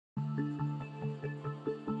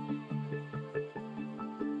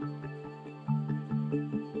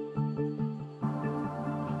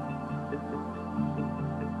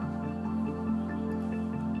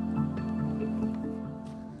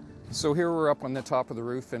So here we're up on the top of the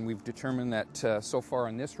roof, and we've determined that so far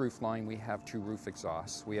on this roof line we have two roof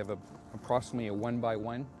exhausts. We have approximately a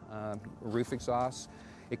 1x1 roof exhaust.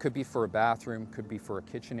 It could be for a bathroom, could be for a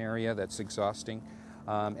kitchen area that's exhausting,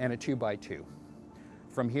 and a 2x2.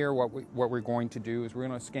 From here, what we're going to do is we're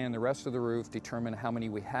going to scan the rest of the roof, determine how many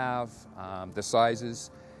we have, the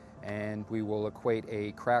sizes, and we will equate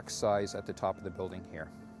a crack size at the top of the building here.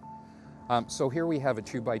 So here we have a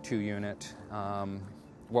 2x2 unit.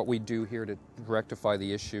 What we do here to rectify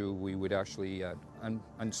the issue, we would actually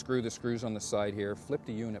unscrew the screws on the side here, flip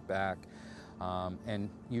the unit back, and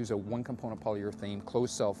use a one-component polyurethane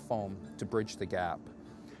closed-cell foam to bridge the gap,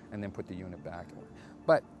 and then put the unit back.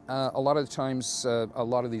 But a lot of the times, a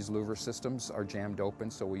lot of these louver systems are jammed open,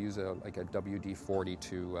 so we use like a WD-40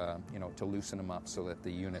 to loosen them up so that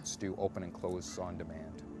the units do open and close on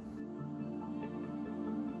demand.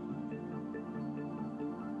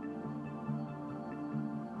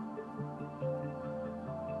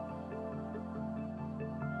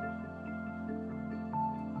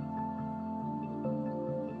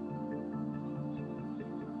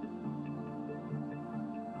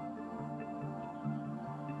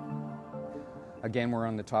 Again, we're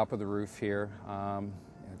on the top of the roof here,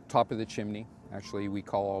 top of the chimney. Actually, we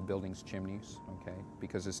call all buildings chimneys, okay,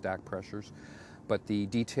 because of stack pressures. But the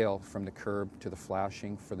detail from the curb to the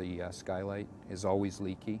flashing for the skylight is always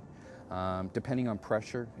leaky. Depending on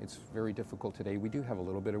pressure, it's very difficult today. We do have a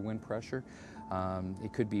little bit of wind pressure.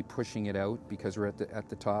 It could be pushing it out because we're at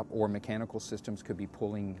the top, or mechanical systems could be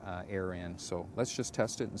pulling air in. So let's just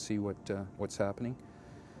test it and see what's happening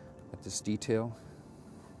at this detail.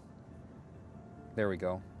 There we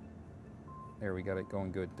go. There, we got it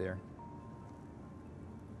going good there.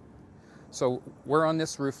 So we're on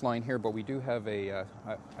this roof line here, but we do have a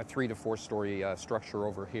 3 to 4 story structure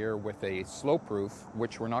over here with a slope roof,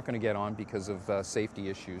 which we're not going to get on because of safety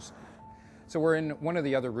issues. So we're in one of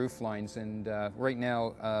the other roof lines, and right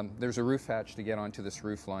now there's a roof hatch to get onto this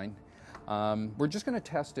roof line. We're just going to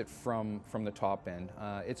test it from the top end.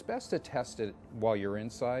 It's best to test it while you're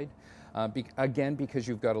inside. Again, because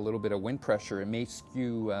you've got a little bit of wind pressure, it may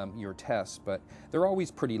skew your test, but they're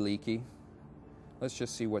always pretty leaky. Let's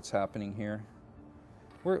just see what's happening here.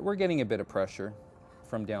 We're getting a bit of pressure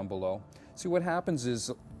from down below. See, what happens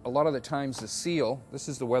is a lot of the times the seal, this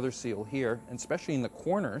is the weather seal here, and especially in the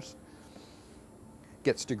corners,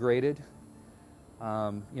 gets degraded.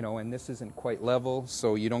 And this isn't quite level,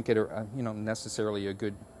 so you don't get necessarily a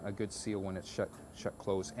good seal when it's shut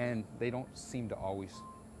closed, and they don't seem to always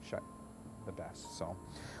shut the best. So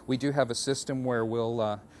we do have a system where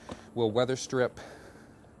we'll weather strip.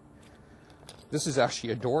 This is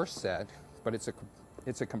actually a door set, but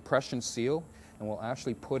it's a compression seal, and we'll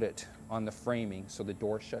actually put it on the framing so the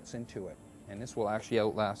door shuts into it, and this will actually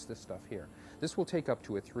outlast this stuff here. This will take up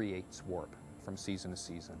to a 3/8 warp from season to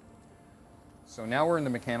season. So now we're in the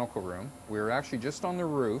mechanical room. We're actually just on the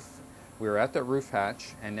roof. We're at the roof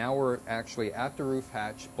hatch, and now we're actually at the roof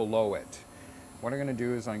hatch below it. What I'm going to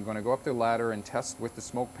do is I'm going to go up the ladder and test with the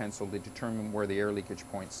smoke pencil to determine where the air leakage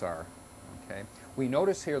points are. Okay. We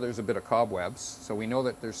notice here there's a bit of cobwebs, so we know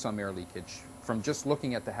that there's some air leakage from just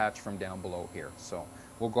looking at the hatch from down below here. So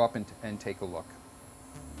we'll go up and take a look.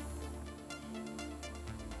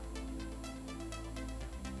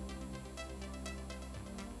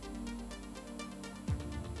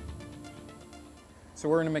 So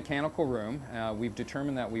we're in a mechanical room. We've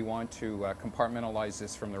determined that we want to compartmentalize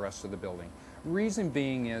this from the rest of the building. Reason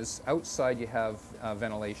being is outside you have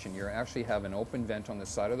ventilation. You actually have an open vent on the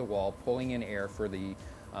side of the wall pulling in air for the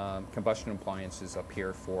combustion appliances up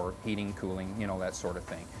here for heating, cooling, that sort of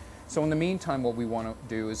thing. So in the meantime, what we want to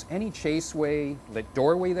do is any chaseway, the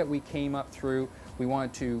doorway that we came up through, we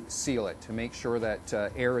want to seal it to make sure that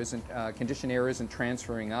conditioned air isn't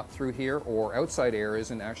transferring up through here, or outside air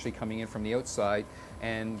isn't actually coming in from the outside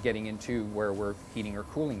and getting into where we're heating or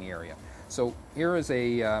cooling the area. So here's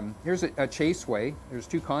a chaseway. There's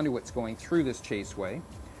 2 conduits going through this chaseway,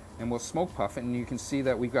 and we'll smoke puff it, and you can see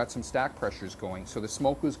that we've got some stack pressures going. So the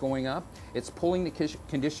smoke is going up. It's pulling the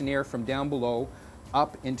conditioned air from down below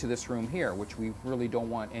up into this room here, which we really don't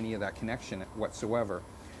want any of that connection whatsoever.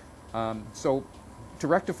 So to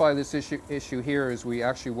rectify this issue here is we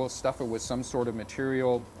actually will stuff it with some sort of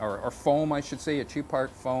material, or foam, I should say, a 2-part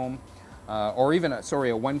foam, or even a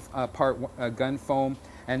 1-part gun foam,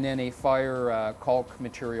 and then a fire caulk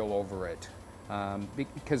material over it.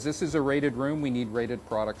 Because this is a rated room, we need rated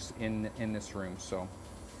products in this room. So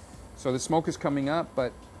the smoke is coming up,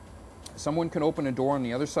 but someone can open a door on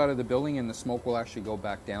the other side of the building and the smoke will actually go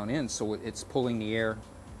back down in, so it's pulling the air.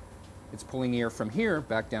 It's pulling the air from here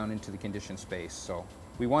back down into the conditioned space. So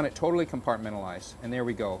we want it totally compartmentalized, and there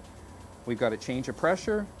we go. We've got a change of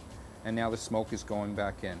pressure, and now the smoke is going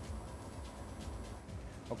back in.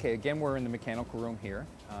 Okay, again, we're in the mechanical room here.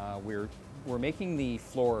 We're making the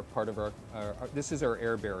floor part of this is our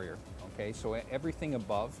air barrier, okay? So everything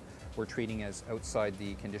above we're treating as outside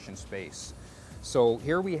the conditioned space. So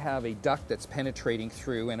here we have a duct that's penetrating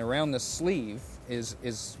through, and around the sleeve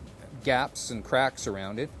is gaps and cracks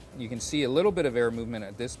around it. You can see a little bit of air movement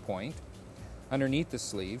at this point. Underneath the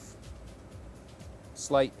sleeve,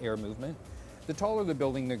 slight air movement. The taller the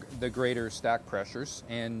building, the greater stack pressures,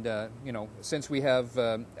 and you know, since we have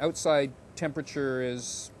outside temperature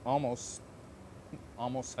is almost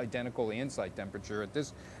identical to inside temperature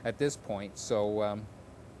at this point, so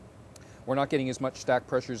we're not getting as much stack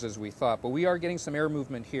pressures as we thought, but we are getting some air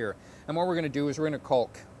movement here. And what we're going to do is we're going to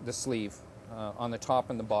caulk the sleeve on the top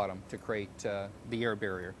and the bottom to create the air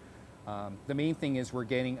barrier. The main thing is we're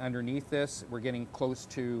getting underneath this, we're getting close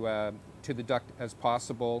to the duct as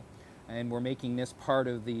possible, and we're making this part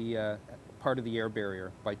of the air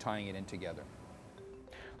barrier by tying it in together.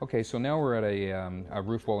 Okay, so now we're at a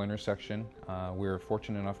roof wall intersection. We're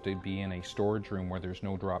fortunate enough to be in a storage room where there's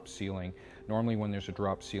no drop ceiling. Normally when there's a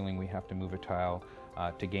drop ceiling, we have to move a tile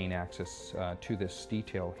to gain access to this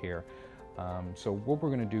detail here. So what we're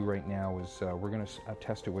going to do right now is we're going to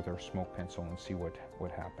test it with our smoke pencil and see what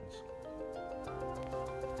happens.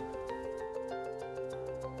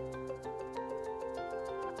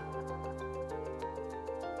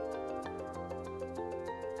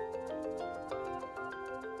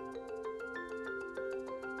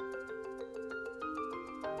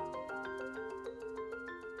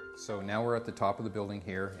 So now we're at the top of the building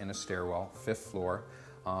here in a stairwell, 5th floor.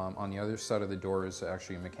 On the other side of the door is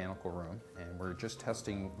actually a mechanical room, and we're just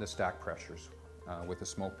testing the stack pressures with a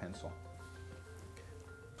smoke pencil.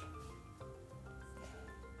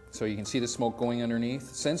 So you can see the smoke going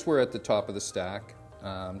underneath. Since we're at the top of the stack,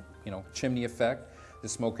 you know, chimney effect, the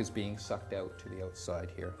smoke is being sucked out to the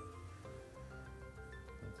outside here.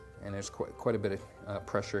 And there's quite a bit of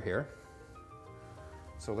pressure here.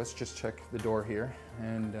 So let's just check the door here,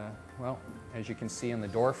 and well, as you can see in the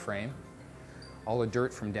door frame, all the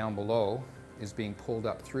dirt from down below is being pulled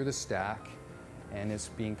up through the stack and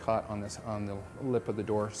is being caught on the lip of the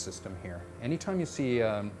door system here. Anytime you see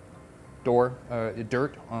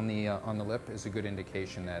dirt on the lip is a good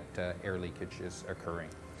indication that air leakage is occurring.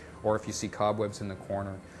 Or if you see cobwebs in the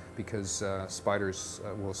corner, because spiders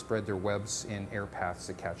will spread their webs in air paths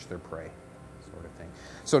to catch their prey. Sort of thing.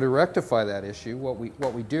 So to rectify that issue, what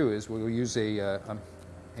we do is we'll use a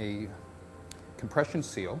compression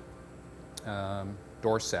seal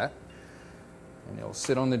door set, and it'll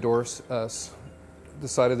sit on the door, the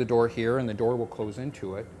side of the door here, and the door will close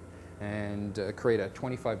into it and create a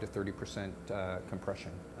 25 to 30%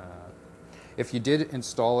 compression. If you did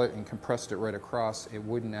install it and compressed it right across, it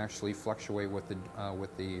wouldn't actually fluctuate with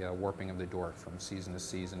the warping of the door from season to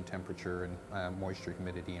season, temperature and moisture,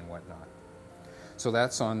 humidity, and whatnot. So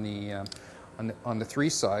that's on the 3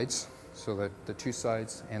 sides, so that the 2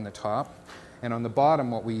 sides and the top. And on the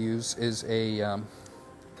bottom, what we use is a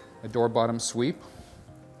door bottom sweep.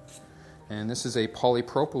 And this is a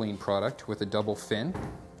polypropylene product with a double fin.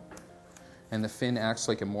 And the fin acts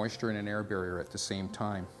like a moisture and an air barrier at the same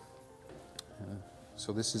time.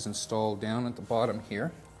 So this is installed down at the bottom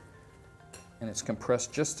here. And it's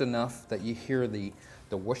compressed just enough that you hear the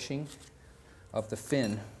whooshing of the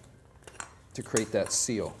fin to create that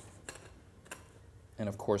seal. And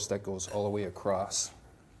of course that goes all the way across.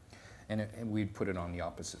 And we'd put it on the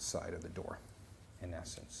opposite side of the door, in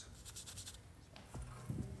essence.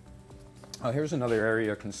 Here's another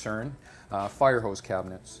area of concern, fire hose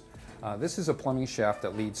cabinets. This is a plumbing shaft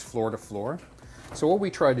that leads floor to floor. So what we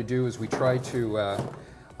try to do is we try to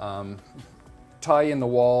tie in the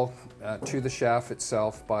wall to the shaft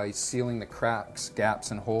itself by sealing the cracks,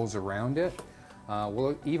 gaps, and holes around it.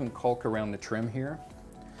 We'll even caulk around the trim here.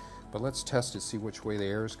 But let's test it, see which way the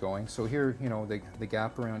air is going. So here, you know, the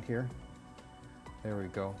gap around here. There we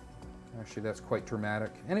go. Actually, that's quite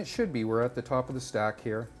dramatic. And it should be. We're at the top of the stack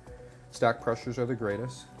here. Stack pressures are the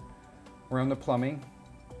greatest. We're on the plumbing.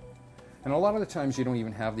 And a lot of the times you don't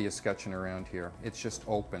even have the escutcheon around here. It's just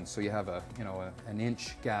open. So you have an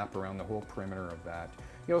inch gap around the whole perimeter of that.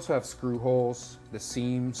 You also have screw holes, the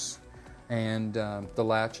seams, and the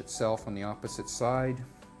latch itself on the opposite side.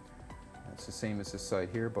 It's the same as this side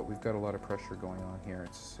here, but we've got a lot of pressure going on here.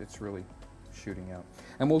 It's really shooting out.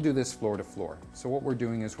 And we'll do this floor to floor. So what we're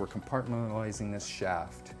doing is we're compartmentalizing this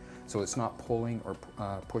shaft so it's not pulling or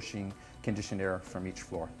pushing conditioned air from each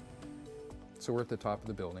floor. So we're at the top of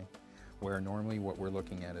the building, where normally what we're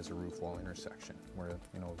looking at is a roof wall intersection, where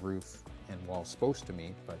roof and wall supposed to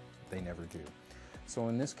meet, but they never do. So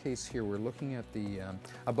in this case here, we're looking at the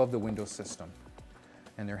above the window system.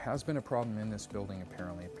 And there has been a problem in this building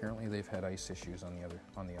apparently. Apparently they've had ice issues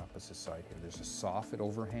on the opposite side here. There's a soffit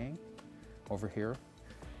overhang over here.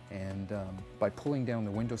 And by pulling down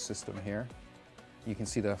the window system here, you can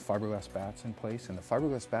see the fiberglass bats in place. And the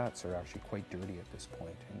fiberglass bats are actually quite dirty at this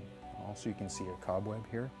point. And also you can see a cobweb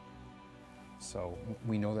here. So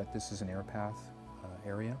we know that this is an air path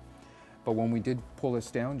area. But when we did pull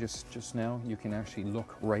this down just now, you can actually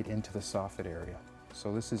look right into the soffit area.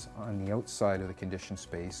 So this is on the outside of the conditioned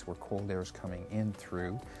space where cold air is coming in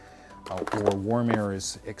through, or warm air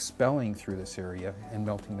is expelling through this area and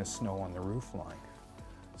melting the snow on the roof line.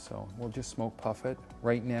 So we'll just smoke puff it.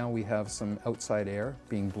 Right now we have some outside air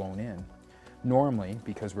being blown in. Normally,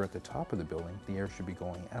 because we're at the top of the building, the air should be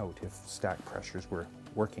going out if stack pressures were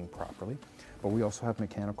working properly. But we also have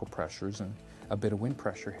mechanical pressures and a bit of wind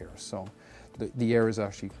pressure here. So the air is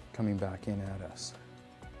actually coming back in at us.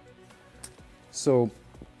 So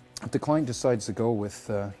if the client decides to go with,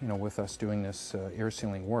 with us doing this air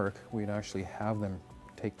sealing work, we'd actually have them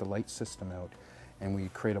take the light system out and we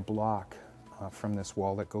create a block from this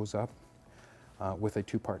wall that goes up with a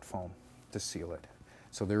 2-part foam to seal it.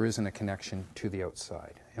 So there isn't a connection to the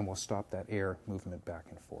outside, and we'll stop that air movement back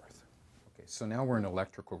and forth. Okay, so now we're in an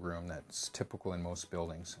electrical room that's typical in most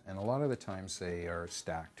buildings, and a lot of the times they are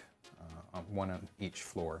stacked, one on each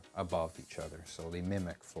floor above each other, so they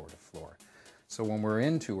mimic floor to floor. So when we're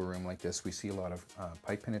into a room like this, we see a lot of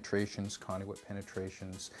pipe penetrations, conduit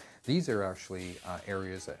penetrations. These are actually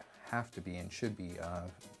areas that have to be and should be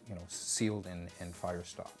sealed and fire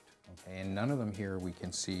stopped. Okay? And none of them here we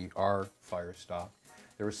can see are fire stopped.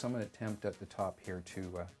 There was some attempt at the top here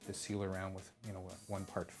to seal around with a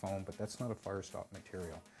 1-part foam, but that's not a fire stop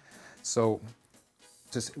material. So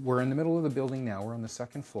we're in the middle of the building now. We're on the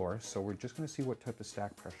 2nd floor, so we're just going to see what type of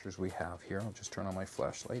stack pressures we have here. I'll just turn on my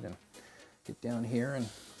flashlight and get down here and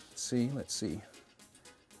see. Let's see.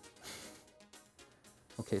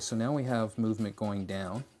 Okay, so now we have movement going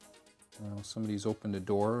down. Somebody's opened a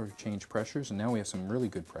door or changed pressures, and now we have some really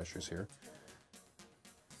good pressures here.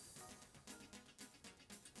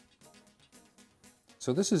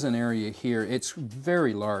 So this is an area here. It's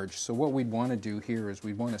very large, so what we'd want to do here is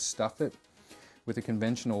we'd want to stuff it with a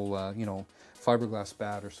conventional, fiberglass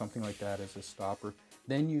bat or something like that as a stopper,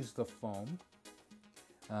 then use the foam.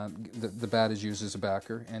 The bat is used as a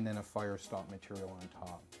backer, and then a fire stop material on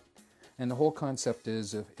top. And the whole concept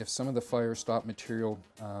is if some of the fire stop material,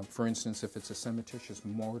 for instance, if it's a cementitious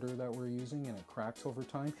mortar that we're using and it cracks over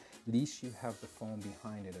time, at least you have the foam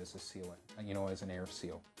behind it as a sealant, as an air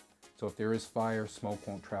seal. So if there is fire, smoke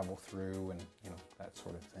won't travel through and, that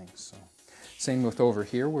sort of thing. So same with over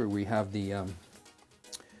here where we have the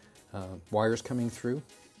wires coming through.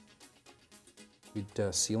 We'd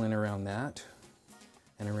seal in around that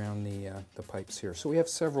and around the pipes here. So we have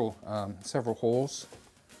several holes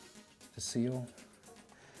to seal.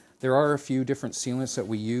 There are a few different sealants that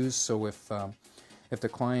we use, so if the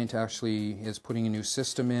client actually is putting a new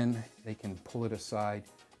system in, they can pull it aside,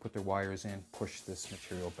 put their wires in, push this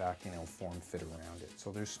material back in, and form fit around it.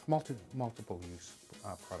 So there's multiple use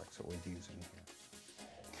products that we'd use in here.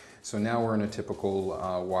 So now we're in a typical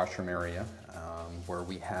washroom area where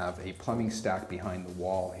we have a plumbing stack behind the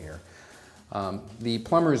wall here. The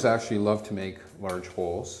plumbers actually love to make large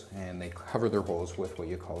holes, and they cover their holes with what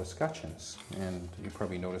you call escutcheons. And you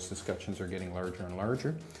probably notice the escutcheons are getting larger and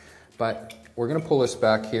larger. But we're going to pull this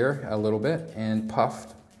back here a little bit and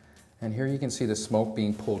puff. And here you can see the smoke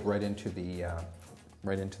being pulled right into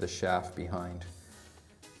the shaft behind.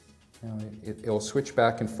 Now it'll switch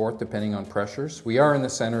back and forth depending on pressures. We are in the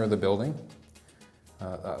center of the building,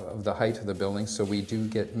 of the height of the building, so we do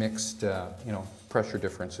get mixed, pressure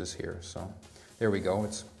differences here. So there we go.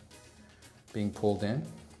 It's being pulled in.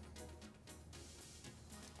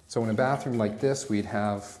 So in a bathroom like this, we'd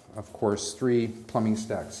have, of course, 3 plumbing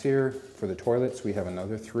stacks here. For the toilets, we have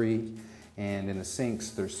another 3. And in the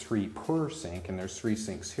sinks, there's 3 per sink, and there's 3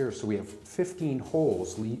 sinks here. So we have 15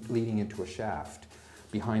 holes leading into a shaft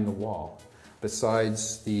behind the wall.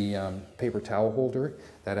 Besides the paper towel holder,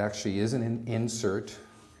 that actually is an insert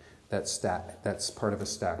that's part of a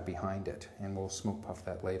stack behind it. And we'll smoke puff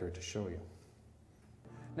that later to show you.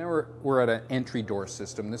 Now we're at an entry door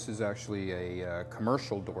system. This is actually a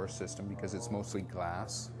commercial door system because it's mostly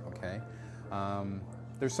glass, okay?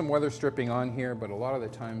 There's some weather stripping on here, but a lot of the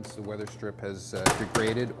times the weather strip has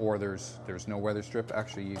degraded, or there's no weather strip.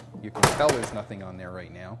 Actually, you can tell there's nothing on there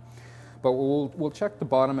right now. But we'll check the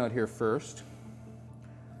bottom out here first.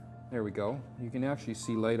 There we go. You can actually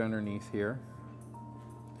see light underneath here.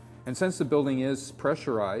 And since the building is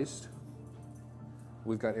pressurized,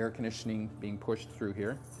 We've got air conditioning being pushed through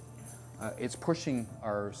here. It's pushing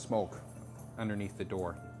our smoke underneath the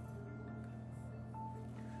door.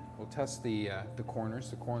 We'll test the corners.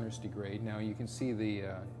 The corners degrade. Now you can see the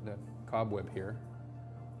cobweb here.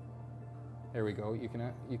 There we go.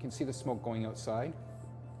 You can see the smoke going outside.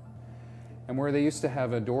 And where they used to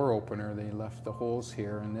have a door opener, they left the holes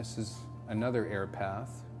here, and this is another air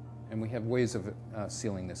path. And we have ways of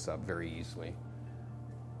sealing this up very easily.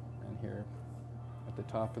 And here at the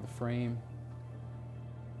top of the frame,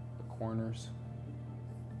 the corners.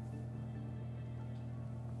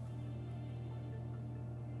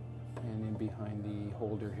 And in behind the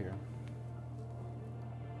holder here.